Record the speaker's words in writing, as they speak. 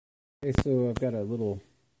Okay, so I've got a little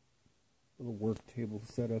work table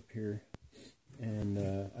set up here, and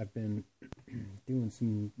I've been doing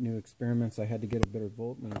some new experiments. I had to get a better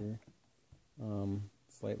voltmeter,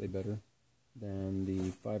 slightly better than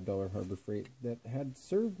the $5 Harbor Freight that had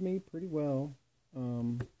served me pretty well.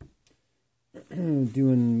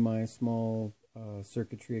 Doing my small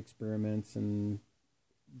circuitry experiments and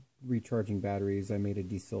recharging batteries. I made a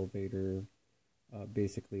desulfator.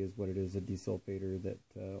 Basically is what it is, a desulfator that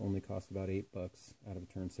only costs about $8 out of a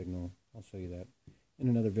turn signal. I'll show you that in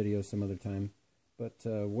another video some other time. But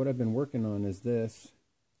what I've been working on is this.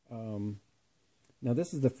 Now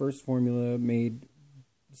this is the first formula made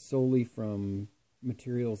solely from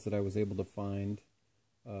materials that I was able to find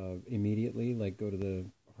immediately, like go to the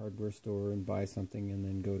hardware store and buy something and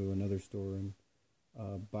then go to another store and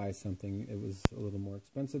buy something. It was a little more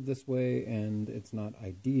expensive this way, and it's not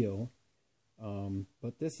ideal.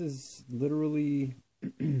 But this is literally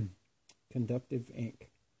conductive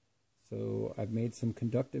ink. So I've made some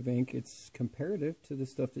conductive ink. It's comparative to the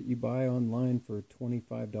stuff that you buy online for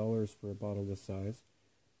 $25 for a bottle this size.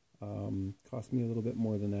 Cost me a little bit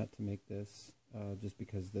more than that to make this, just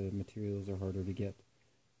because the materials are harder to get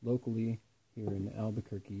locally here in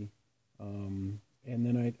Albuquerque. And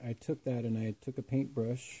then I took that and I took a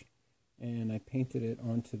paintbrush and I painted it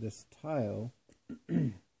onto this tile.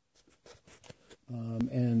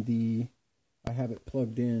 And I have it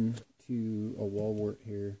plugged in to a wall wart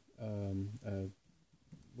here,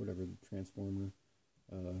 whatever the transformer,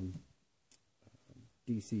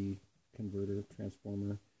 DC converter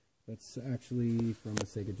transformer. That's actually from a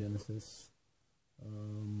Sega Genesis.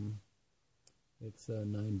 It's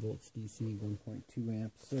 9 volts DC, 1.2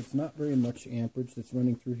 amps. So it's not very much amperage that's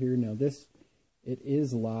running through here. Now it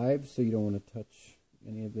is live, so you don't want to touch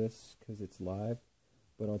any of this because it's live.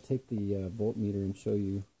 But I'll take the voltmeter and show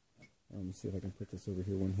you. See if I can put this over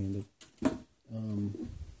here one-handed.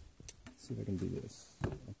 See if I can do this.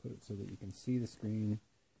 I'll put it so that you can see the screen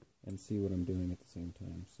and see what I'm doing at the same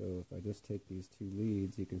time. So if I just take these two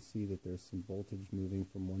leads, you can see that there's some voltage moving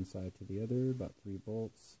from one side to the other, about 3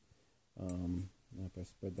 volts. Now if I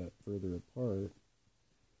spread that further apart,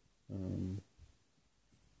 let me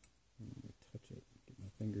touch it, get my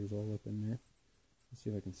fingers all up in there. Let's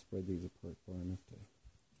see if I can spread these apart far enough to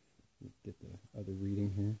get the other reading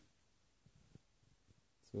here.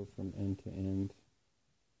 So from end to end,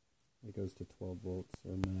 it goes to 12 volts,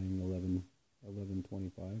 or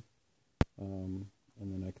 1125. And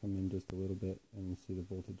then I come in just a little bit and see the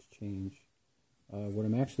voltage change. What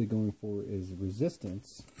I'm actually going for is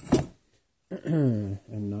resistance,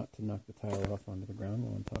 and not to knock the tile off onto the ground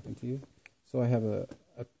while I'm talking to you. So I have a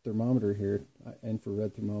thermometer here,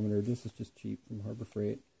 infrared thermometer. This is just cheap from Harbor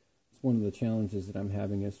Freight. It's one of the challenges that I'm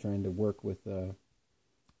having is trying to work with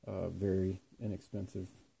very inexpensive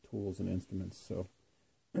tools and instruments. So,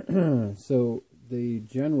 so the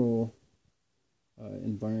general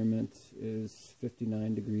environment is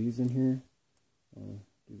 59 degrees in here.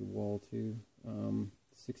 Do the wall too.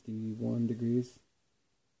 61 degrees.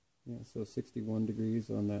 Yeah, so 61 degrees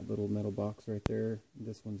on that little metal box right there.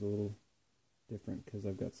 This one's a little different because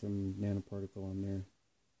I've got some nanoparticle on there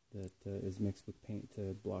that is mixed with paint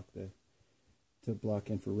to block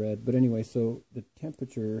infrared. But anyway, so the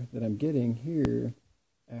temperature that I'm getting here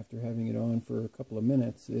after having it on for a couple of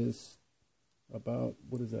minutes is about,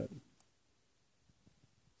 what is that,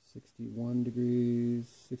 61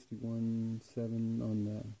 degrees, 61.7 on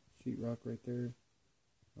the sheetrock right there,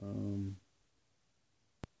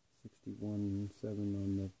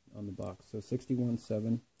 61.7 on the box. So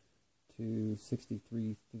 61.7 to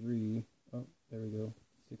 63.3. Oh, there we go.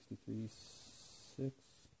 63.6.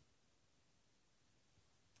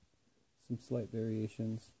 Some slight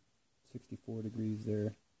variations. 64 degrees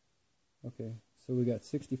there. Okay, so we got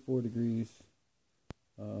 64 degrees.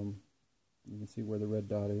 You can see where the red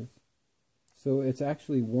dot is. So it's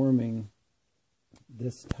actually warming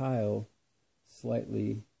this tile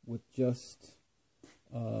slightly with just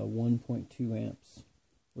 1.2 amps,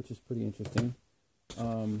 which is pretty interesting.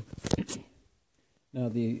 Now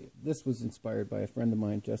this was inspired by a friend of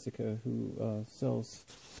mine, Jessica, who sells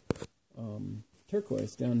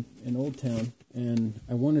turquoise down in Old Town, and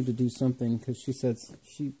I wanted to do something because she said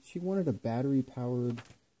she wanted a battery-powered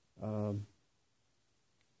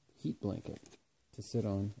heat blanket to sit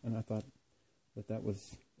on, and I thought that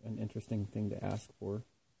was an interesting thing to ask for.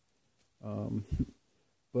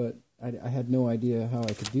 But I had no idea how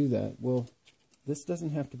I could do that. Well, this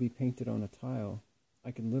doesn't have to be painted on a tile. I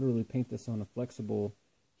can literally paint this on a flexible,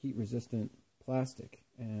 heat-resistant plastic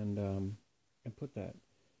and put that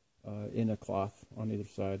in a cloth on either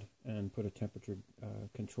side and put a temperature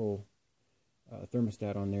control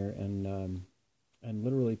thermostat on there and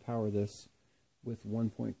literally power this with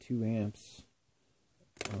 1.2 amps.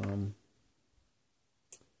 So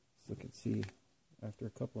look and see after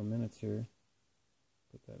a couple of minutes here.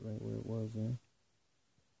 Put that right where it was there.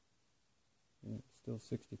 Yeah, still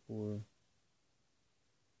 64.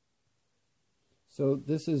 So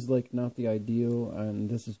this is like not the ideal, and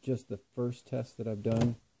this is just the first test that I've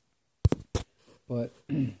done. But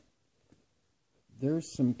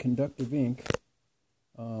there's some conductive ink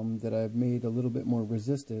that I've made a little bit more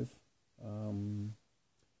resistive.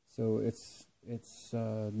 So it's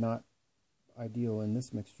not ideal in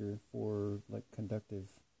this mixture for like conductive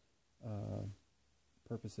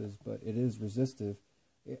purposes, but it is resistive.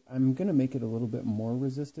 I'm going to make it a little bit more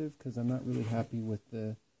resistive because I'm not really happy with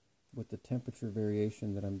the temperature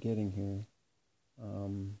variation that I'm getting here,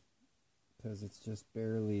 because it's just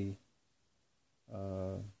barely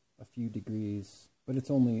a few degrees, but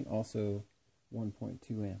it's only also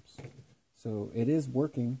 1.2 amps. So it is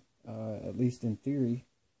working, at least in theory,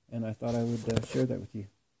 and I thought I would share that with you.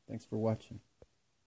 Thanks for watching.